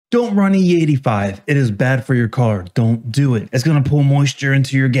Don't run E85. It is bad for your car. Don't do it. It's going to pull moisture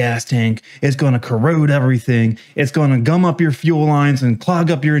into your gas tank. It's going to corrode everything. It's going to gum up your fuel lines and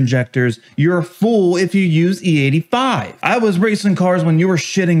clog up your injectors. You're a fool if you use E85. I was racing cars when you were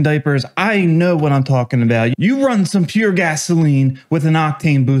shitting diapers. I know what I'm talking about. You run some pure gasoline with an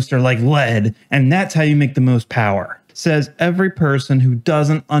octane booster like lead, and that's how you make the most power. Says every person who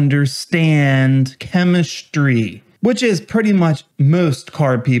doesn't understand chemistry. Which is pretty much most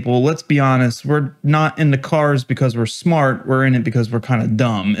car people. Let's be honest, we're not into cars because we're smart. We're in it because we're kind of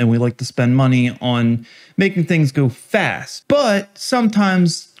dumb and we like to spend money on making things go fast. But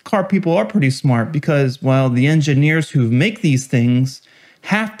sometimes car people are pretty smart because, well, the engineers who make these things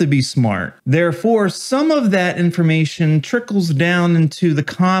have to be smart. Therefore, some of that information trickles down into the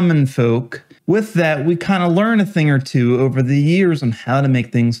common folk. With that, we kind of learn a thing or two over the years on how to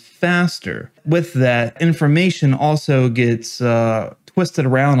make things faster. With that, information also gets twisted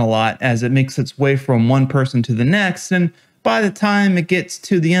around a lot as it makes its way from one person to the next. And by the time it gets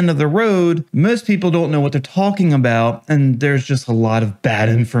to the end of the road, most people don't know what they're talking about, and there's just a lot of bad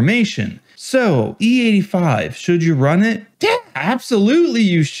information. So, E85, should you run it? Yeah, absolutely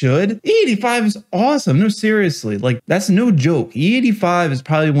you should. E85 is awesome. No, seriously, like that's no joke. E85 is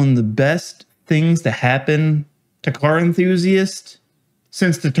probably one of the best things to happen to car enthusiasts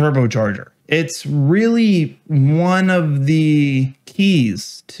since the turbocharger. It's really one of the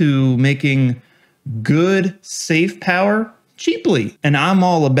keys to making good, safe power cheaply. And I'm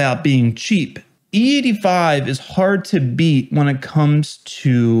all about being cheap. E85 is hard to beat when it comes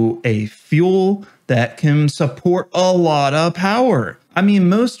to a fuel that can support a lot of power. I mean,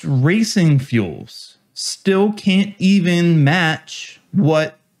 most racing fuels still can't even match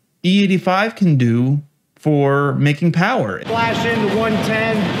what E85 can do for making power. Flash into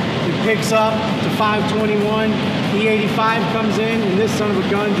 110, it picks up to 521, E85 comes in, and this son of a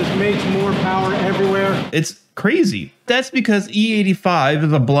gun just makes more power everywhere. It's crazy. That's because E85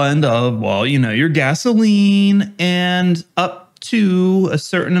 is a blend of, well, you know, your gasoline and up to a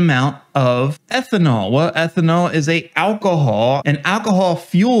certain amount of ethanol. Well, ethanol is an alcohol, and alcohol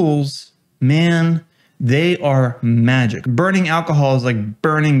fuels, man, they are magic. Burning alcohol is like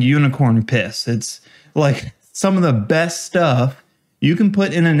burning unicorn piss. It's like some of the best stuff you can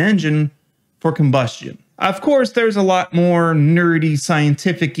put in an engine for combustion. Of course, there's a lot more nerdy,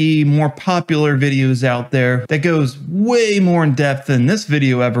 scientific-y, more popular videos out there that goes way more in depth than this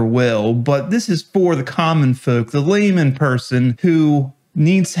video ever will, but this is for the common folk, the layman person who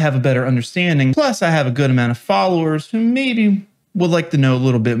needs to have a better understanding. Plus, I have a good amount of followers who maybe would like to know a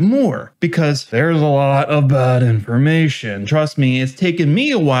little bit more because there's a lot of bad information. Trust me, it's taken me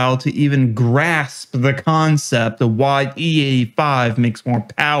a while to even grasp the concept of why E85 makes more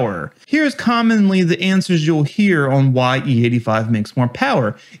power. Here's commonly the answers you'll hear on why E85 makes more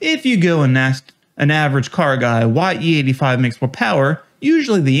power. If you go and ask an average car guy why E85 makes more power,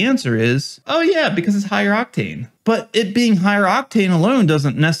 usually the answer is, oh yeah, because it's higher octane. But it being higher octane alone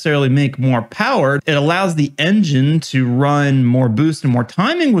doesn't necessarily make more power. It allows the engine to run more boost and more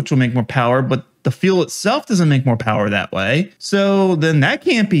timing, which will make more power, but the fuel itself doesn't make more power that way. So then that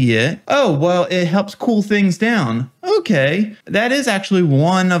can't be it. Oh, well, it helps cool things down. Okay, that is actually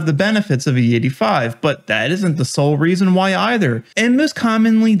one of the benefits of E85, but that isn't the sole reason why either. And most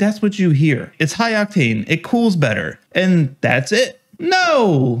commonly, that's what you hear. It's high octane, it cools better, and that's it.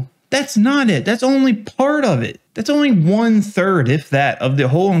 No, that's not it. That's only part of it. That's only 1/3, if that, of the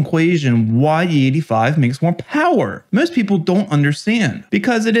whole equation why E85 makes more power. Most people don't understand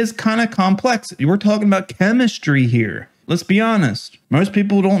because it is kind of complex. We're talking about chemistry here. Let's be honest. Most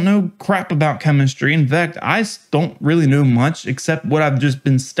people don't know crap about chemistry. In fact, I don't really know much except what I've just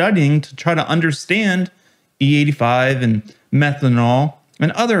been studying to try to understand E85 and methanol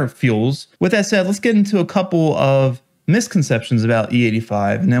and other fuels. With that said, let's get into a couple of misconceptions about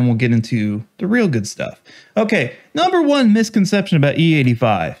E85, and then we'll get into the real good stuff. Okay, number one misconception about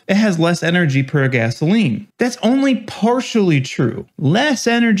E85. It has less energy per gasoline. That's only partially true. Less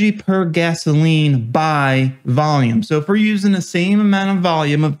energy per gasoline by volume. So if we're using the same amount of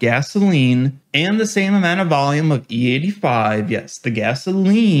volume of gasoline and the same amount of volume of E85, yes, the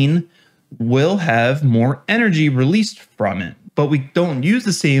gasoline will have more energy released from it. But we don't use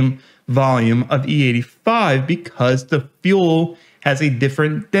the same volume of E85 because the fuel has a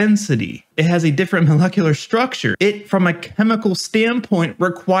different density. It has a different molecular structure. It, from a chemical standpoint,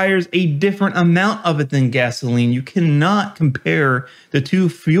 requires a different amount of it than gasoline. You cannot compare the two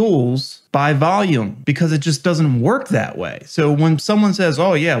fuels by volume because it just doesn't work that way. So when someone says,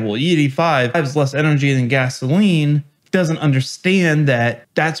 oh yeah, well, E85 has less energy than gasoline, doesn't understand that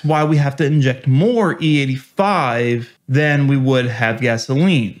that's why we have to inject more E85 than we would have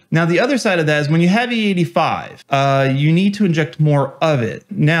gasoline. Now, the other side of that is when you have E85, you need to inject more of it.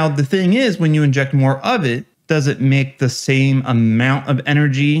 Now, the thing is, when you inject more of it, does it make the same amount of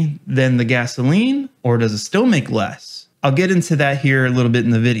energy than the gasoline, or does it still make less? I'll get into that here a little bit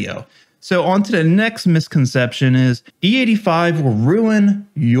in the video. So on to the next misconception is E85 will ruin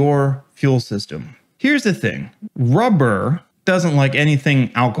your fuel system. Here's the thing. Rubber doesn't like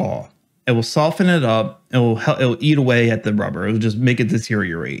anything alcohol. It will soften it up. It'll eat away at the rubber. It'll just make it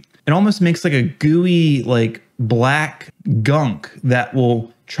deteriorate. It almost makes like a gooey, like black gunk that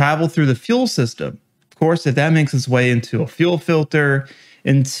will travel through the fuel system. Of course, if that makes its way into a fuel filter,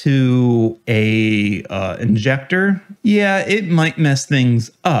 into a injector, yeah, it might mess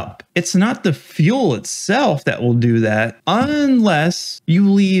things up. It's not the fuel itself that will do that unless you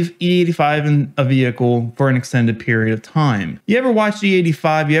leave E85 in a vehicle for an extended period of time. You ever watch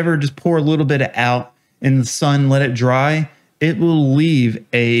E85? You ever just pour a little bit out in the sun, let it dry? It will leave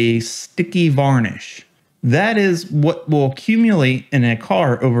a sticky varnish. That is what will accumulate in a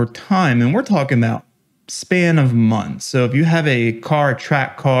car over time. And we're talking about span of months. So if you have a car, a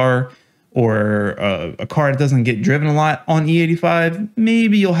track car, or a car that doesn't get driven a lot on E85,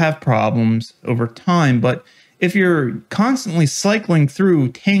 maybe you'll have problems over time. But if you're constantly cycling through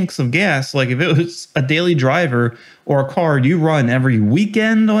tanks of gas, like if it was a daily driver or a car you run every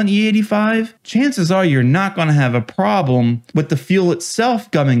weekend on E85, chances are you're not going to have a problem with the fuel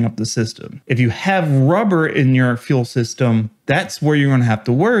itself gumming up the system. If you have rubber in your fuel system, that's where you're going to have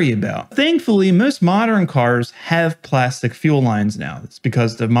to worry about. Thankfully, most modern cars have plastic fuel lines now. It's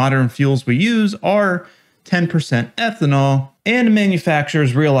because the modern fuels we use are 10% ethanol, and the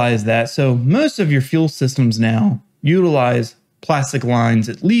manufacturers realize that. So most of your fuel systems now utilize plastic lines,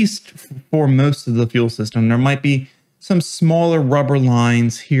 at least for most of the fuel system. There might be some smaller rubber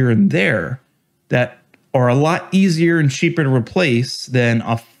lines here and there that are a lot easier and cheaper to replace than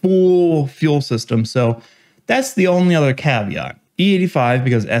a full fuel system. So that's the only other caveat. E85,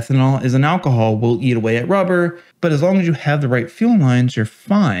 because ethanol is an alcohol, will eat away at rubber, but as long as you have the right fuel lines, you're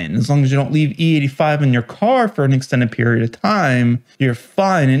fine. As long as you don't leave E85 in your car for an extended period of time, you're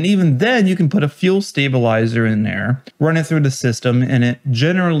fine. And even then, you can put a fuel stabilizer in there, run it through the system, and it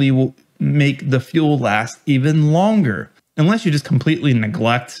generally will make the fuel last even longer. Unless you just completely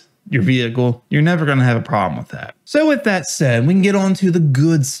neglect your vehicle, you're never going to have a problem with that. So with that said, we can get on to the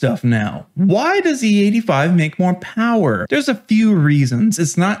good stuff now. Why does E85 make more power? There's a few reasons.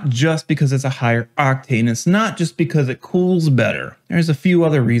 It's not just because it's a higher octane. It's not just because it cools better. There's a few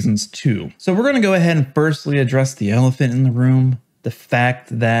other reasons too. So we're going to go ahead and firstly address the elephant in the room. The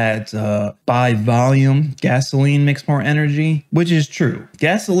fact that by volume, gasoline makes more energy, which is true.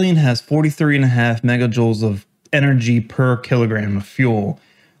 Gasoline has 43.5 megajoules of energy per kilogram of fuel,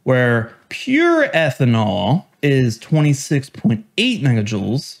 where pure ethanol is 26.8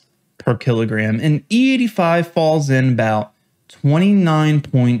 megajoules per kilogram, and E85 falls in about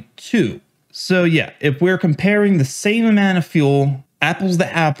 29.2. So yeah, if we're comparing the same amount of fuel, apples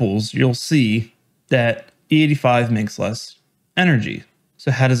to apples, you'll see that E85 makes less energy. So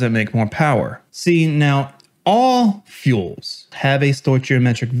how does it make more power? See, now all fuels have a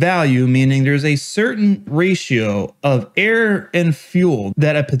stoichiometric value, meaning there's a certain ratio of air and fuel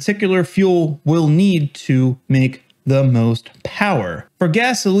that a particular fuel will need to make the most power. For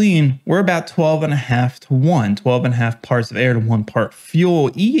gasoline, we're about 12.5 to 1, 12.5 parts of air to 1 part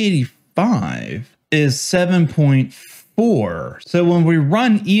fuel. E85 is 7.4. So when we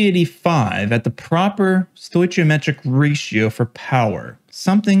run E85 at the proper stoichiometric ratio for power,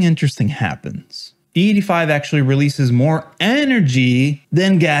 something interesting happens. E85 actually releases more energy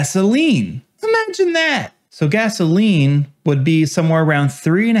than gasoline. Imagine that. So gasoline would be somewhere around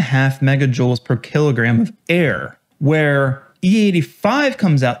 3.5 megajoules per kilogram of air, where E85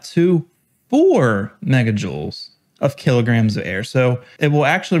 comes out to 4 megajoules of kilograms of air. So it will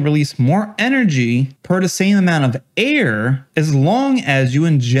actually release more energy per the same amount of air as long as you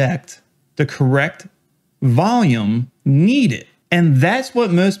inject the correct volume needed. And that's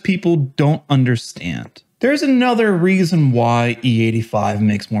what most people don't understand. There's another reason why E85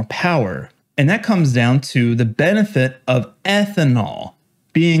 makes more power, and that comes down to the benefit of ethanol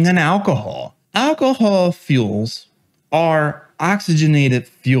being an alcohol. Alcohol fuels are oxygenated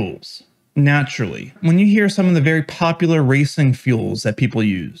fuels naturally. When you hear some of the very popular racing fuels that people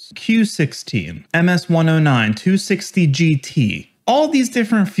use, Q16, MS109, 260 GT, all these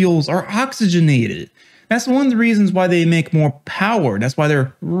different fuels are oxygenated. That's one of the reasons why they make more power. That's why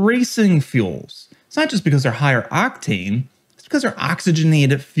they're racing fuels. It's not just because they're higher octane. It's Because they're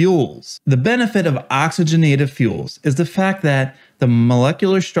oxygenated fuels. The benefit of oxygenated fuels is the fact that the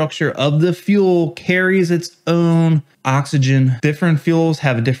molecular structure of the fuel carries its own oxygen. Different fuels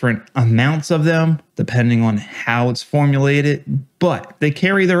have different amounts of them depending on how it's formulated, but they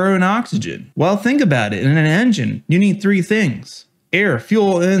carry their own oxygen. Well, think about it. In an engine, you need three things: air,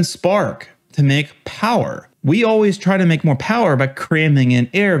 fuel, and spark to make power. We always try to make more power by cramming in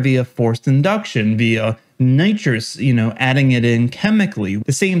air via forced induction, via nitrous, adding it in chemically.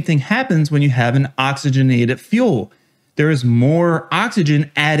 The same thing happens when you have an oxygenated fuel. There is more oxygen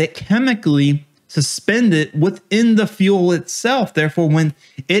added chemically, suspended within the fuel itself. Therefore, when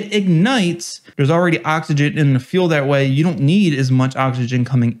it ignites, there's already oxygen in the fuel. That way, you don't need as much oxygen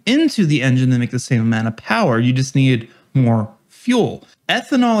coming into the engine to make the same amount of power. You just need more fuel.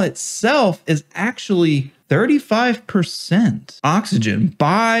 Ethanol itself is actually 35% oxygen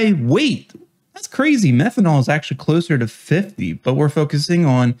by weight. That's crazy. Methanol is actually closer to 50, but we're focusing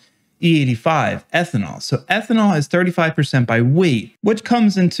on E85, ethanol. So ethanol is 35% by weight, which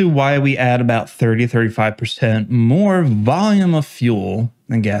comes into why we add about 30-35% more volume of fuel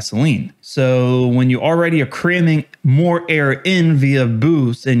than gasoline. So when you already are cramming more air in via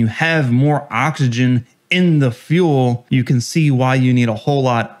boost and you have more oxygen in the fuel, you can see why you need a whole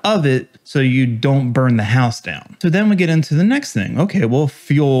lot of it so you don't burn the house down. So then we get into the next thing. Okay, well,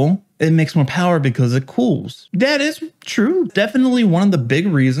 fuel, it makes more power because it cools. That is true. Definitely one of the big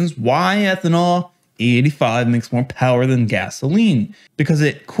reasons why ethanol E85 makes more power than gasoline, because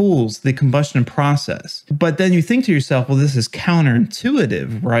it cools the combustion process. But then you think to yourself, well, this is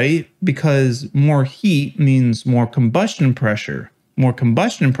counterintuitive, right? Because more heat means more combustion pressure. More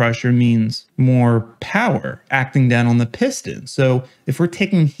combustion pressure means more power acting down on the piston. So if we're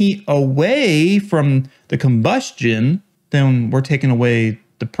taking heat away from the combustion, then we're taking away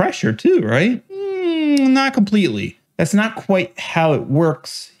the pressure too, right? Not completely. That's not quite how it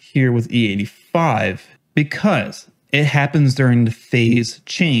works here with E85, because it happens during the phase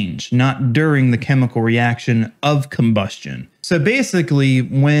change, not during the chemical reaction of combustion. So basically,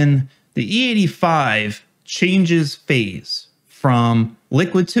 when the E85 changes phase from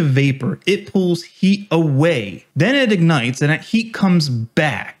liquid to vapor, it pulls heat away. Then it ignites and that heat comes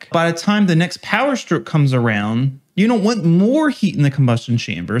back. By the time the next power stroke comes around, you don't want more heat in the combustion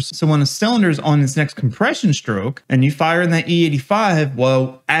chambers. So when a cylinder is on its next compression stroke and you fire in that E85,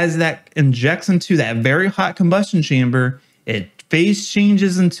 well, as that injects into that very hot combustion chamber, it phase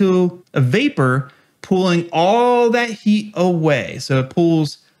changes into a vapor, pulling all that heat away. So it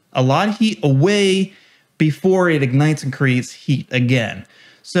pulls a lot of heat away before it ignites and creates heat again.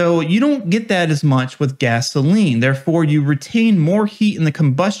 So you don't get that as much with gasoline. Therefore, you retain more heat in the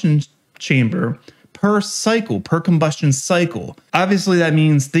combustion chamber per cycle, per combustion cycle. Obviously, that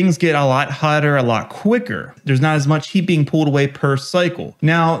means things get a lot hotter, a lot quicker. There's not as much heat being pulled away per cycle.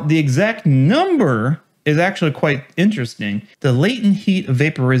 Now, the exact number is actually quite interesting. The latent heat of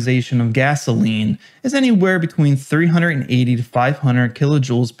vaporization of gasoline is anywhere between 380 to 500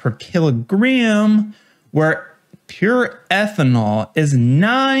 kilojoules per kilogram, where pure ethanol is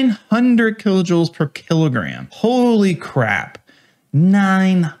 900 kilojoules per kilogram. Holy crap,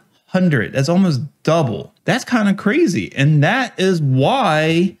 900. That's almost double. That's kind of crazy. And that is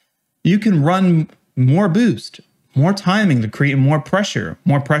why you can run more boost, more timing to create more pressure.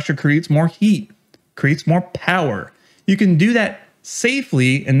 More pressure creates more heat, creates more power. You can do that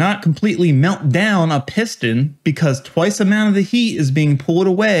safely and not completely melt down a piston, because twice the amount of the heat is being pulled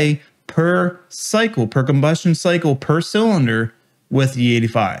away per cycle, per combustion cycle, per cylinder with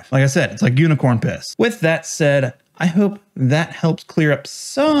E85. Like I said, it's like unicorn piss. With that said, I hope that helps clear up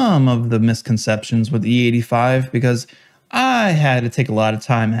some of the misconceptions with E85, because I had to take a lot of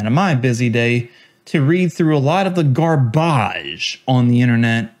time out of my busy day to read through a lot of the garbage on the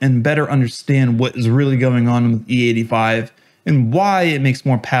internet and better understand what is really going on with E85 and why it makes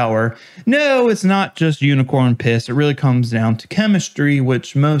more power. No, it's not just unicorn piss. It really comes down to chemistry,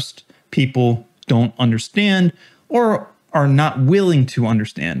 which most people don't understand or are not willing to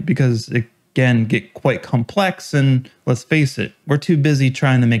understand, because it can get quite complex. And let's face it, we're too busy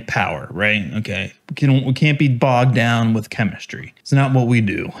trying to make power, right? Okay, we can't be bogged down with chemistry. It's not what we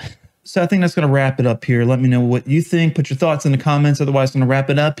do. So I think that's going to wrap it up here. Let me know what you think. Put your thoughts in the comments. Otherwise, I'm going to wrap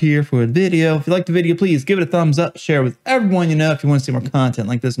it up here for the video. If you like the video, please give it a thumbs up. Share with everyone you know. If you want to see more content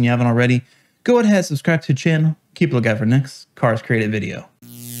like this and you haven't already, go ahead, subscribe to the channel. Keep a lookout for next Karz Kreated video.